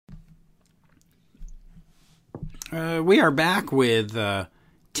We are back with 10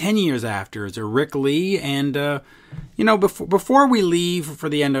 years after. It's Rick Lee. And, before we leave for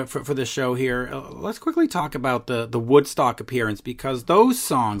the end for the show here, let's quickly talk about the Woodstock appearance, because those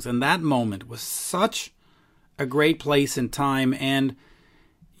songs and that moment was such a great place and time. And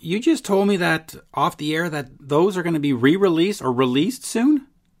you just told me that off the air that those are going to be re-released or released soon.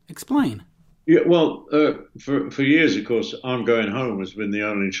 Explain. Yeah, well, for years, of course, "I'm Going Home" has been the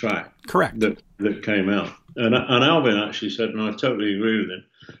only track Correct that came out, and Alvin actually said, and I totally agree with him.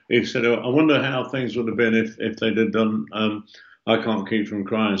 He said, "I wonder how things would have been if they'd have done I Can't Keep From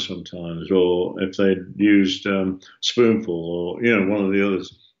Crying Sometimes, or if they'd used Spoonful, or one of the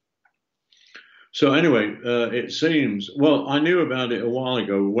others." So anyway, it seems, well, I knew about it a while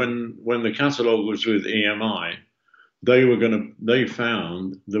ago when the catalogue was with EMI. They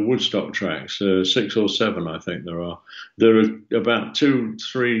found the Woodstock tracks, 6 or 7, I think there are. There are about 2,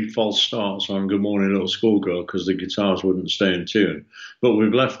 3 false starts on "Good Morning Little Schoolgirl" because the guitars wouldn't stay in tune. But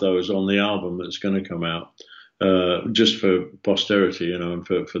we've left those on the album that's going to come out, just for posterity, and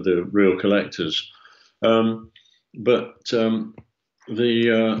for the real collectors. CMI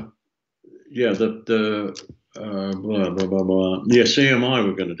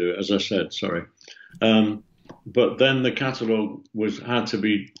were going to do it, as I said, sorry. But then the catalogue had to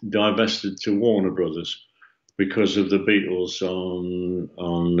be divested to Warner Brothers because of the Beatles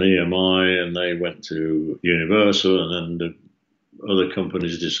on EMI, and they went to Universal, and then the other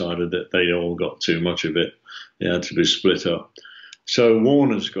companies decided that they all got too much of it. It had to be split up. So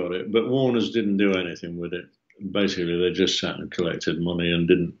Warner's got it, but Warner's didn't do anything with it. Basically, they just sat and collected money and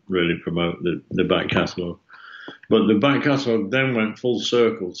didn't really promote the back catalogue. But the back catalogue then went full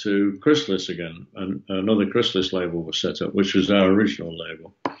circle to Chrysalis again, and another Chrysalis label was set up, which was our original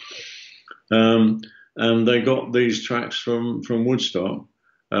label. And they got these tracks from Woodstock.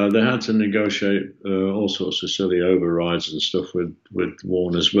 They had to negotiate all sorts of silly overrides and stuff with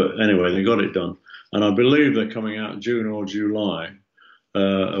Warner's, but anyway, they got it done. And I believe they're coming out June or July.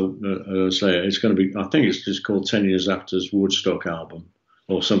 It's going to be, I think it's just called 10 Years After's Woodstock album,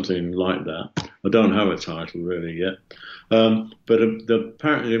 or something like that. I don't have a title really yet. But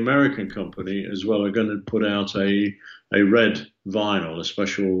apparently the American company as well are going to put out a red vinyl, a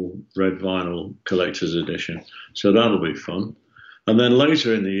special red vinyl collector's edition. So that'll be fun. And then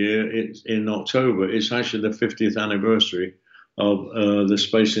later in the year, in October, it's actually the 50th anniversary of the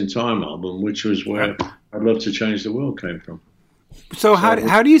Space in Time album, which was where I'd Love to Change the World came from. So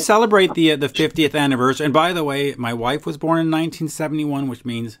how do you celebrate the 50th anniversary? And by the way, my wife was born in 1971, which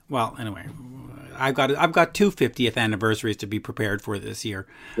means, well, anyway, I've got 2 50th anniversaries to be prepared for this year.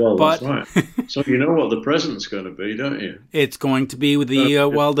 Well, that's right. So you know what the present's going to be, don't you? It's going to be with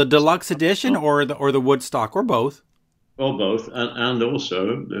the deluxe edition or the Woodstock, or both. Well, both, and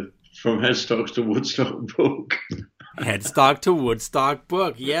also the From Headstock to Woodstock book. Headstock to Woodstock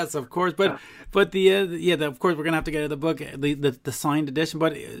book, yes, of course. But of course we're gonna have to get the book, the signed edition.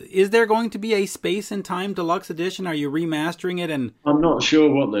 But is there going to be a Space and Time deluxe edition? Are you remastering it? And I'm not sure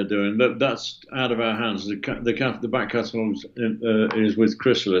what they're doing. That's out of our hands. The back catalogue is with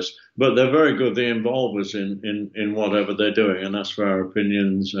Chrysalis, but they're very good. They involve us in whatever they're doing, and that's for our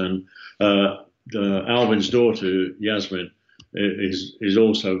opinions. And Alvin's daughter Yasmin is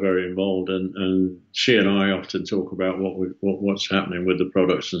also very involved, and she and I often talk about what's happening with the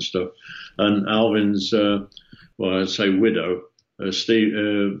products and stuff. And Alvin's, I'd say widow,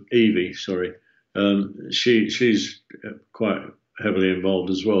 Evie, sorry, she's quite heavily involved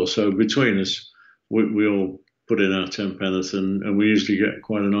as well. So between us, we all put in our 10 pence, and we usually get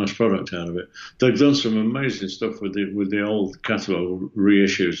quite a nice product out of it. They've done some amazing stuff with the old catalogue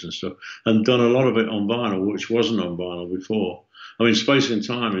reissues and stuff, and done a lot of it on vinyl, which wasn't on vinyl before. I mean, Space and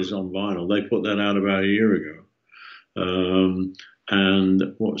Time is on vinyl. They put that out about a year ago. And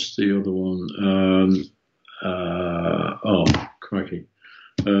what's the other one? Crikey.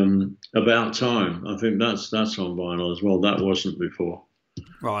 About Time. I think that's on vinyl as well. That wasn't before.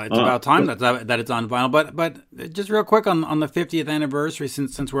 Well, it's about time that it's on vinyl. But just real quick on the 50th anniversary,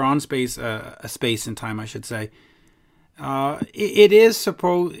 since we're on Space and Time, I should say, it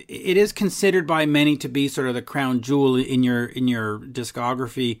is considered by many to be sort of the crown jewel in your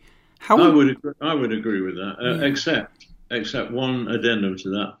discography. I would agree with that, yeah. Except one addendum to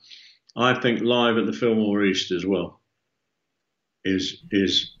that. I think Live at the Fillmore East as well is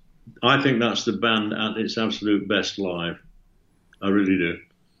I think that's the band at its absolute best live. I really do.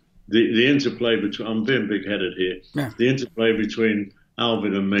 The interplay between, I'm being big-headed here. Yeah. The interplay between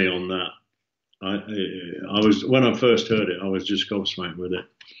Alvin and me on that. I was, when I first heard it, I was just gobsmacked with it.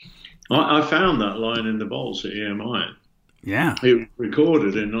 I found that line in the vaults at EMI. Yeah. It was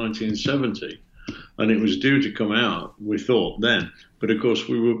recorded in 1970. and it was due to come out. We thought then, but of course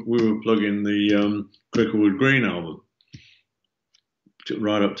we were plugging the Cricklewood Green album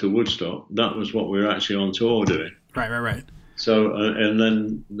right up to Woodstock. That was what we were actually on tour doing. Right. So and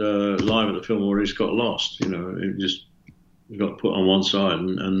then the Live at the Fillmore East got lost. It just got put on one side,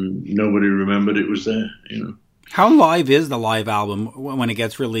 and nobody remembered it was there. How live is the live album when it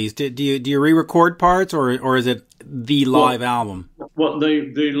gets released? Do you re-record parts, or is it the live album? What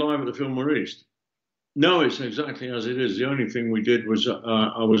the Live at the Fillmore East? No, it's exactly as it is. The only thing we did was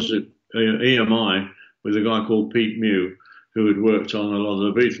I was at EMI with a guy called Pete Mew, who had worked on a lot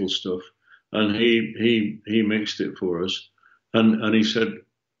of the Beatles stuff, and he mixed it for us, and he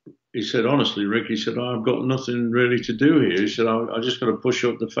said honestly, Rick, he said, I've got nothing really to do here. He said, I just got to push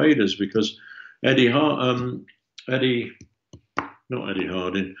up the faders because not Eddie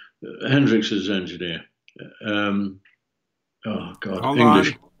Harding, Hendrix's engineer.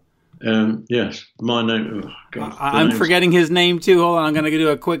 English. Yes, my name. Oh God, I'm forgetting his name too. Hold on, I'm going to do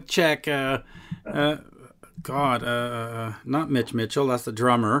a quick check. Not Mitch Mitchell. That's the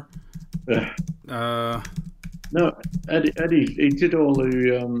drummer. No, Eddie. He did all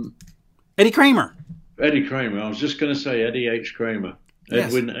the. Eddie Kramer. Eddie Kramer. I was just going to say Eddie H. Kramer. Yes.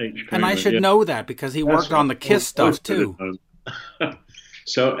 Edwin H. Kramer. And I should know that because he worked on the Kiss stuff too.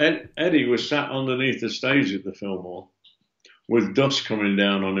 So Eddie was sat underneath the stage at the Fillmore with dust coming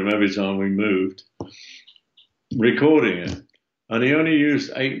down on him every time we moved, recording it. And he only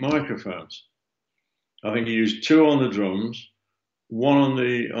used 8 microphones. I think he used 2 on the drums, 1 on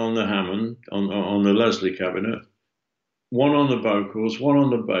the Hammond, on the Leslie cabinet, 1 on the vocals, 1 on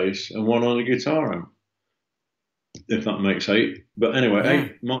the bass, and 1 on the guitar amp. If that makes 8. But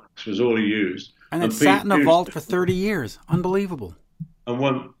anyway, 8 mics was all he used. And it sat in a vault for 30 years. Unbelievable. And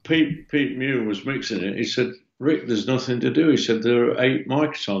when Pete Mew was mixing it, he said, Rick, there's nothing to do. He said, there are 8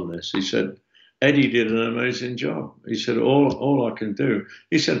 mics on this. He said, Eddie did an amazing job. He said, all I can do.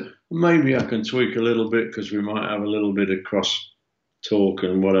 He said, maybe I can tweak a little bit because we might have a little bit of cross talk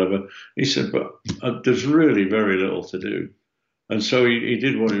and whatever. He said, but there's really very little to do. And so he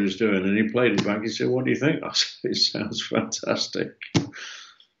did what he was doing, and he played it back. He said, what do you think? I said, it sounds fantastic.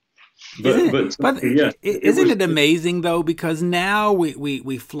 Isn't it amazing, though? Because now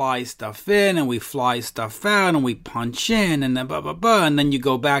we fly stuff in, and we fly stuff out, and we punch in, and then blah, blah, blah. And then you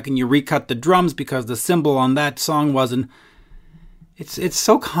go back and you recut the drums because the cymbal on that song wasn't... It's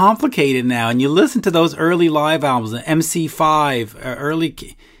so complicated now. And you listen to those early live albums, the MC5,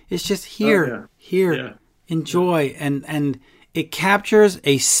 early... It's just here, enjoy. And it captures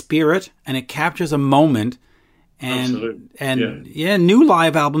a spirit, and it captures a moment. New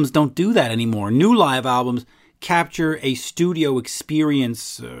live albums don't do that anymore. New live albums capture a studio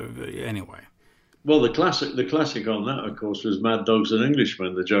experience anyway. Well, the classic on that, of course, was Mad Dogs and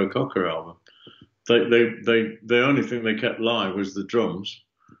Englishmen, the Joe Cocker album. The only thing they kept live was the drums,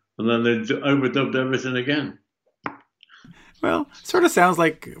 and then they overdubbed everything again. Well, sort of sounds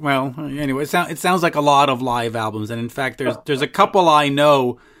like, anyway, it sounds like a lot of live albums, and in fact, there's a couple I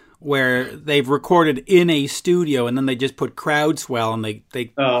know where they've recorded in a studio and then they just put crowd swell and they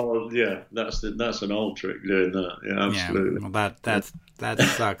that's an old trick doing that. Yeah, absolutely. Yeah, well, that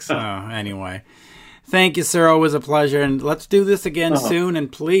sucks. Anyway, thank you, sir. Always a pleasure, and let's do this again soon.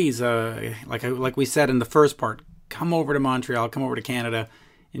 And please, like we said in the first part, come over to Montreal, come over to Canada,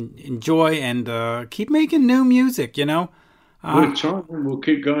 enjoy and keep making new music. We'll try. We'll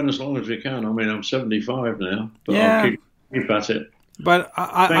keep going as long as we can. I mean, I'm 75 now, but I'll keep at it. But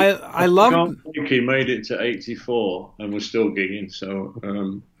I love... He made it to 84 and was still gigging, so...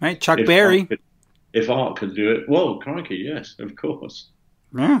 right, Chuck Berry. If Art could do it, well, crikey, yes, of course.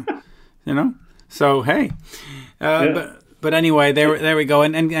 Yeah, so, hey. But anyway, there we go.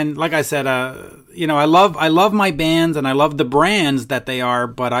 And like I said, I love my bands and I love the brands that they are,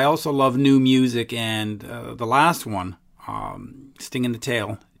 but I also love new music. And the last one, Sting in the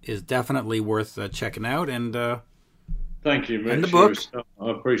Tail, is definitely worth checking out. And... thank you, Mitch. And the book.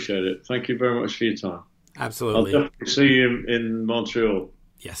 I appreciate it. Thank you very much for your time. Absolutely. I'll definitely see you in Montreal.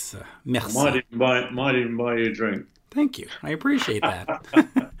 Yes, sir. Merci. Might even buy you a drink. Thank you. I appreciate that.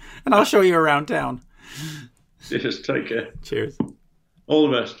 And I'll show you around town. Cheers. Take care. Cheers. All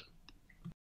the best.